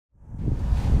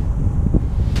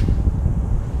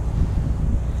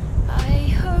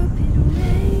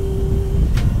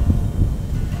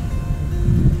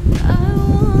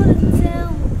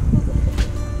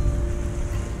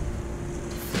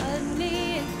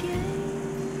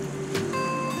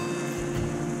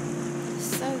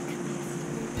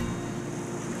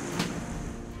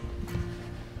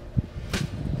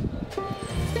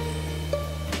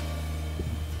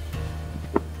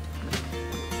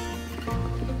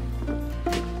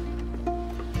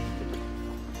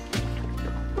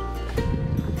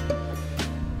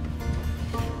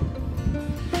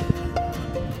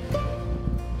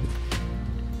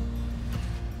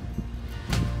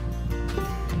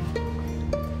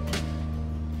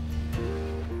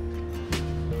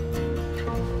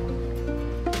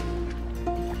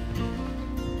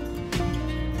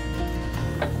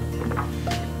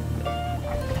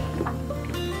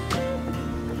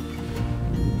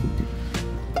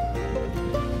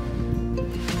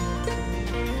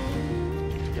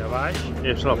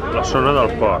baix és la zona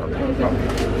del port.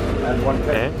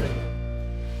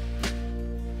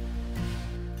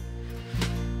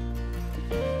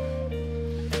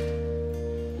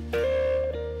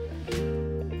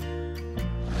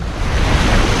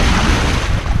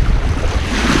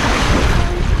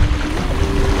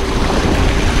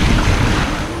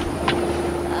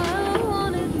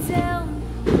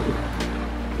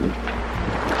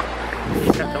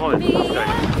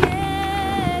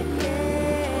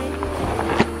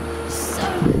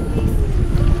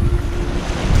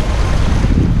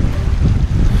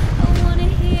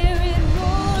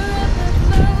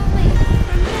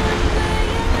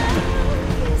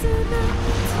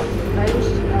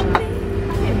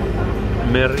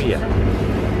 Merria.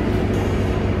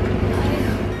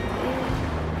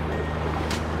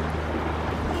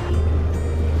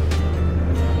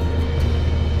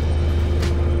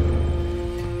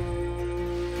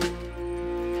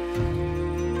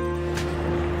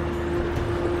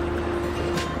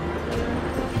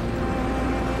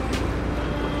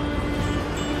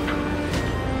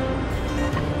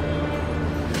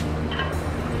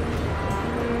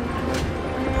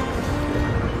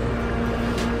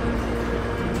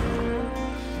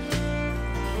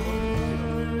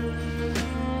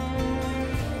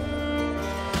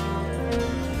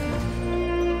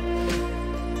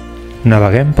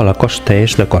 Naveguem per la costa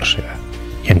est de Corcega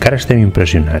i encara estem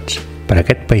impressionats per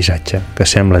aquest paisatge que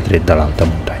sembla tret de l'alta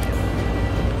muntanya.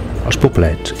 Els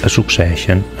poblets es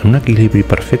succeeixen en un equilibri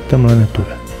perfecte amb la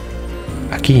natura.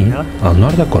 Aquí, al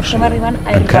nord de Corcega,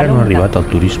 encara no ha arribat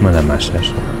el turisme de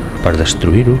masses per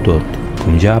destruir-ho tot,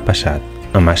 com ja ha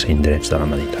passat a massa indrets de la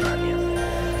Mediterrània.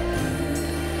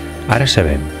 Ara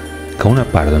sabem que una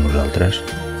part de nosaltres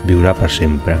viurà per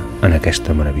sempre en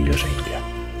aquesta meravellosa illa.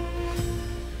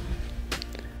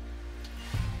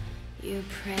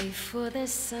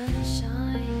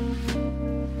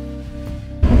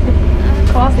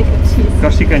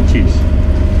 Corsica and cheese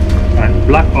and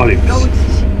black olives.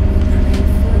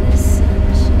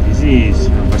 This is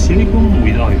basilicum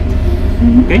with oil.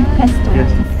 Okay?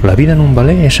 Yes. La vida en un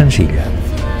veler és senzilla.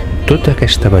 Tota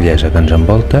aquesta bellesa que ens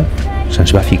envolta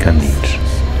se'ns va ficant dins.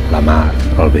 La mar,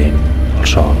 el vent, el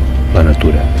sol, la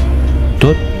natura.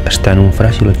 Tot està en un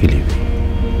fràgil equilibri.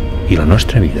 I la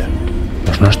nostra vida,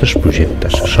 els nostres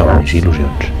projectes, somnis i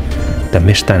il·lusions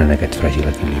també estan en aquest fràgil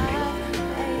equilibri.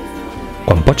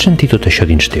 Quan pots sentir tot això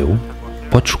dins teu,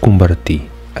 pots convertir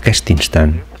aquest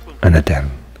instant en etern.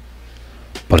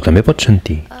 Però també pots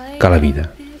sentir que la vida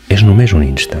és només un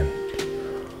instant.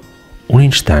 Un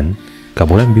instant que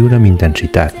volem viure amb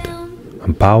intensitat,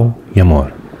 amb pau i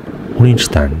amor. Un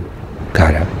instant que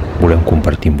ara volem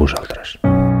compartir amb vosaltres.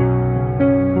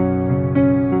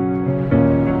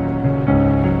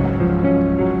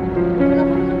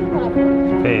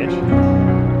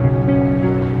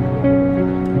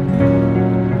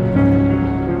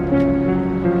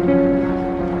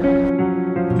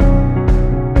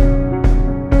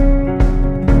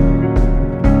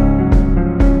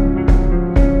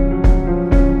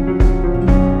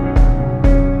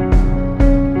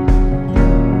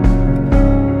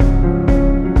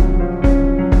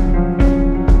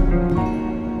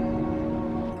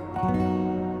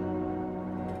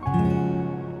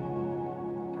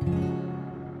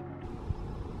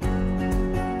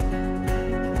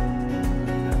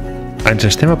 Ens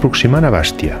estem aproximant a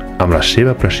Bastia, amb la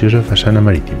seva preciosa façana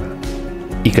marítima,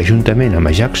 i que juntament amb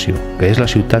Ajacciu, que és la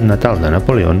ciutat natal de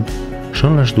Napoleó,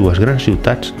 són les dues grans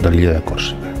ciutats de l'illa de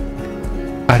Corcega.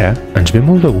 Ara ens ve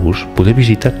molt de gust poder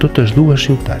visitar totes dues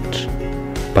ciutats,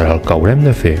 per al que haurem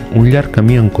de fer un llarg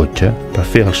camí en cotxe per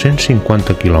fer els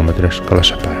 150 quilòmetres que la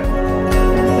separen.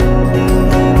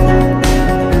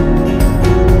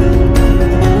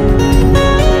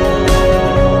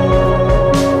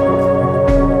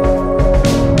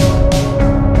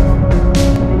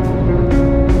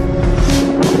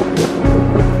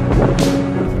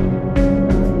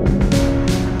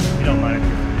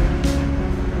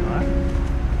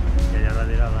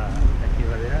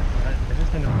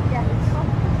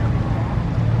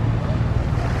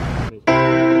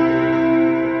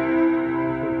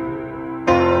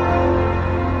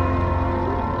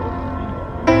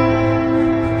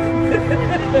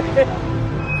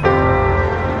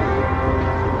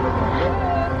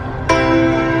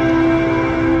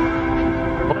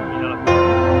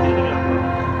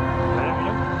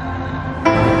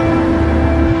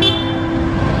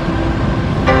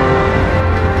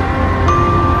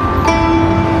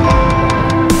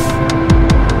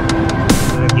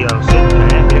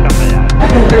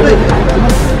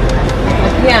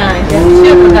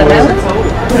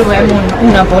 Trobem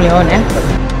un Napoleó,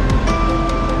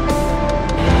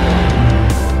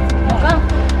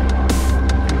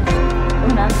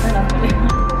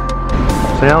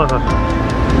 Ensenya'm els nostres.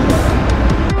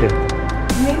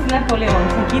 Més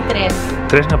Napoleons, aquí 3.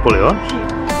 3 Napoleons?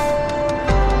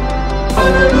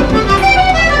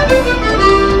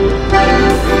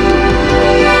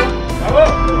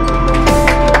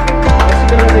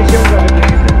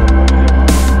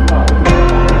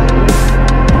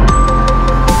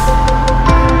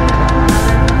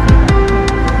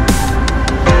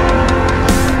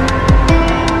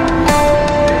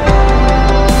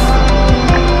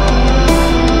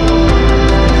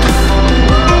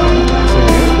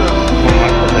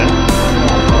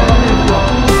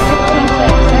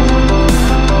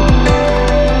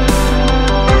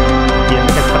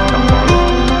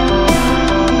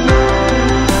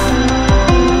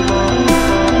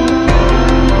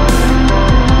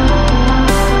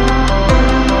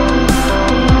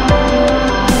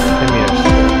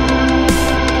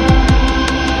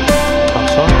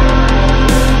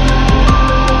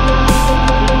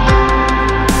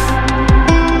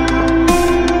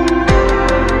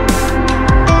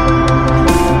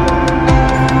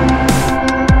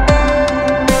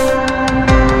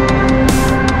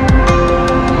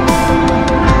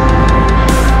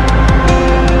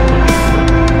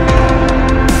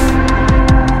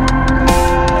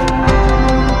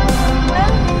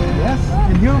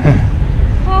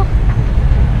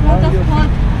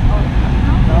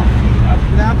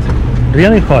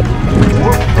 Really hot.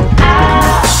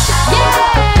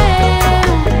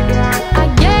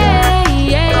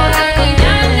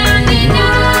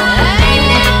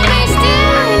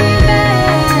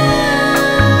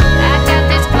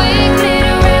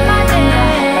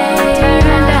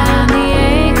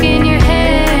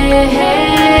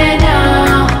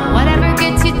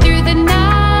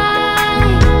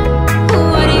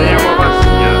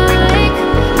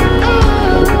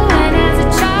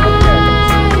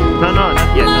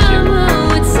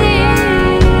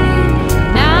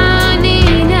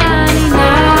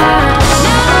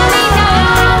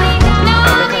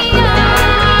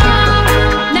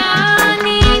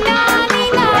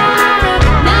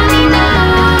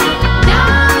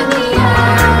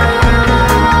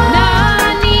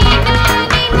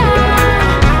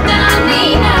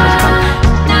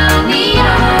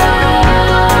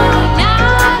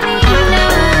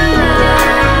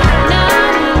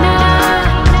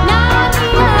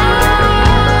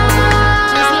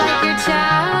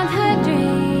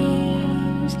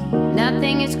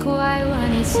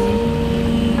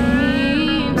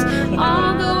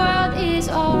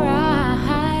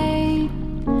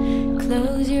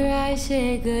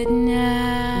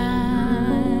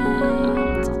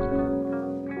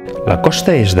 La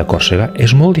costa est de Còrsega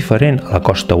és molt diferent a la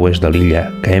costa oest de l'illa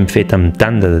que hem fet amb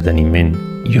tant de deteniment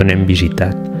i on hem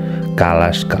visitat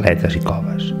cales, caletes i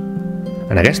coves.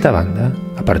 En aquesta banda,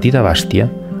 a partir de Bastia,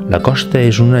 la costa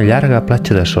és una llarga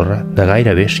platja de sorra de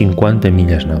gairebé 50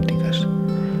 milles nàutiques,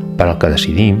 per al que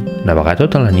decidim navegar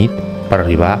tota la nit per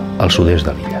arribar al sud-est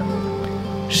de l'illa.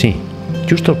 Sí,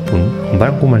 just al punt on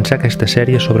vam començar aquesta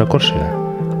sèrie sobre Còrsega,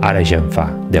 ara ja en fa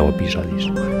 10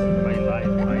 episodis.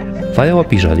 Fa 10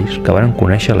 episodis que varen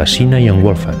conèixer la Sina i en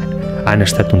Wolfgang. Han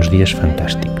estat uns dies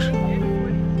fantàstics.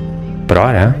 Però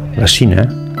ara, la Sina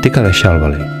té que deixar el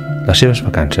veler. Les seves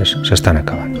vacances s'estan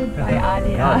acabant.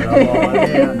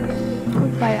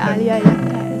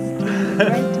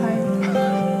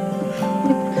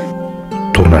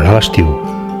 Tornarà l'estiu,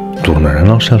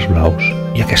 tornaran els cels blaus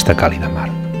i aquesta càlida mar.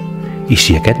 I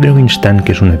si aquest breu instant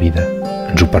que és una vida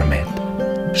ens ho permet,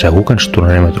 segur que ens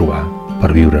tornarem a trobar per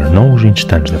viure nous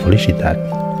instants de felicitat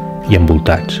i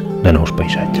envoltats de nous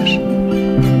paisatges.